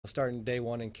Starting day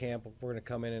one in camp, we're going to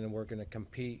come in and we're going to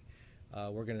compete.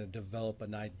 We're going to develop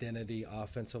an identity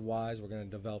offensive wise. We're going to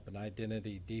develop an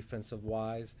identity defensive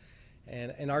wise.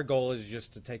 And our goal is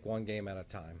just to take one game at a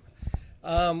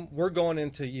time. We're going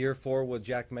into year 4 with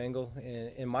Jack Mangle.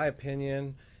 In my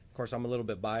opinion, of course, I'm a little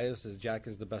bit biased, as Jack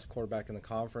is the best quarterback in the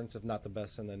conference, if not the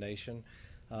best in the nation.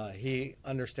 He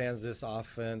understands this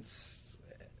offense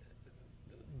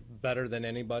better than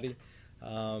anybody.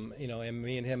 And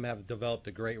me and him have developed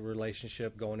a great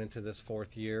relationship going into this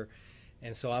 4th year.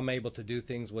 And so I'm able to do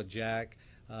things with Jack.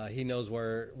 He knows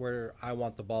where I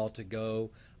want the ball to go.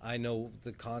 I know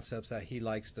the concepts that he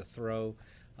likes to throw.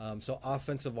 So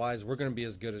offensive-wise, we're going to be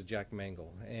as good as Jack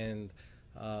Mangle. And,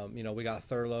 we got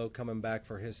Thurlow coming back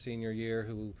for his senior year,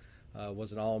 who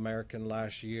was an All-American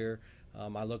last year.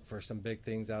 I look for some big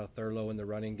things out of Thurlow in the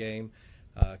running game.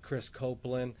 Chris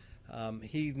Copeland,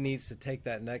 he needs to take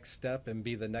that next step and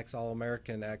be the next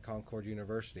All-American at Concord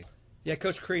University. Yeah,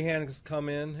 Coach Crehan has come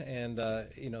in, and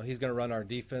he's going to run our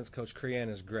defense. Coach Crehan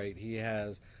is great. He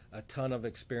has a ton of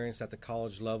experience at the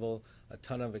college level, a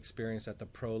ton of experience at the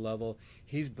pro level.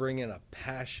 He's bringing a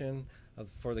passion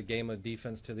for the game of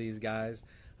defense to these guys.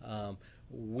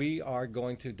 We are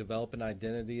going to develop an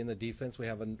identity in the defense. We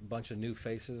have a bunch of new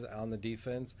faces on the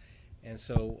defense. And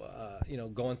so,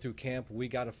 going through camp, we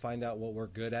got to find out what we're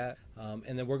good at.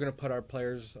 And then we're going to put our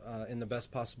players in the best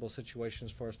possible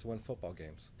situations for us to win football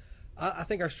games. I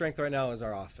think our strength right now is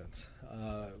our offense.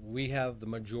 We have the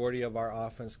majority of our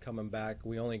offense coming back.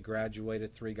 We only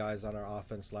graduated 3 guys on our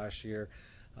offense last year.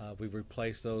 We've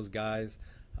replaced those guys.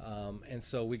 And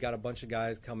so we got a bunch of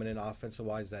guys coming in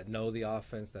offensive-wise that know the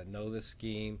offense, that know the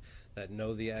scheme, that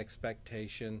know the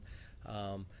expectation,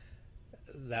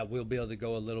 that we'll be able to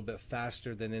go a little bit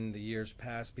faster than in the years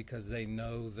past because they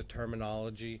know the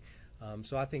terminology.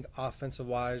 So I think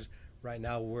offensive-wise, right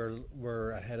now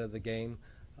we're ahead of the game.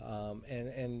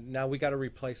 And now we got to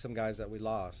replace some guys that we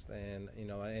lost, and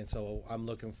so I'm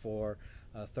looking for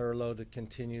Thurlow to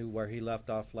continue where he left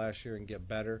off last year and get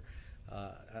better.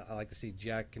 I like to see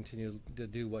Jack continue to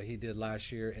do what he did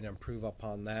last year and improve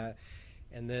upon that.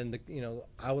 And then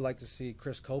I would like to see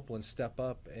Chris Copeland step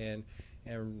up and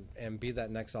be that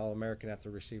next All-American at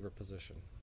the receiver position.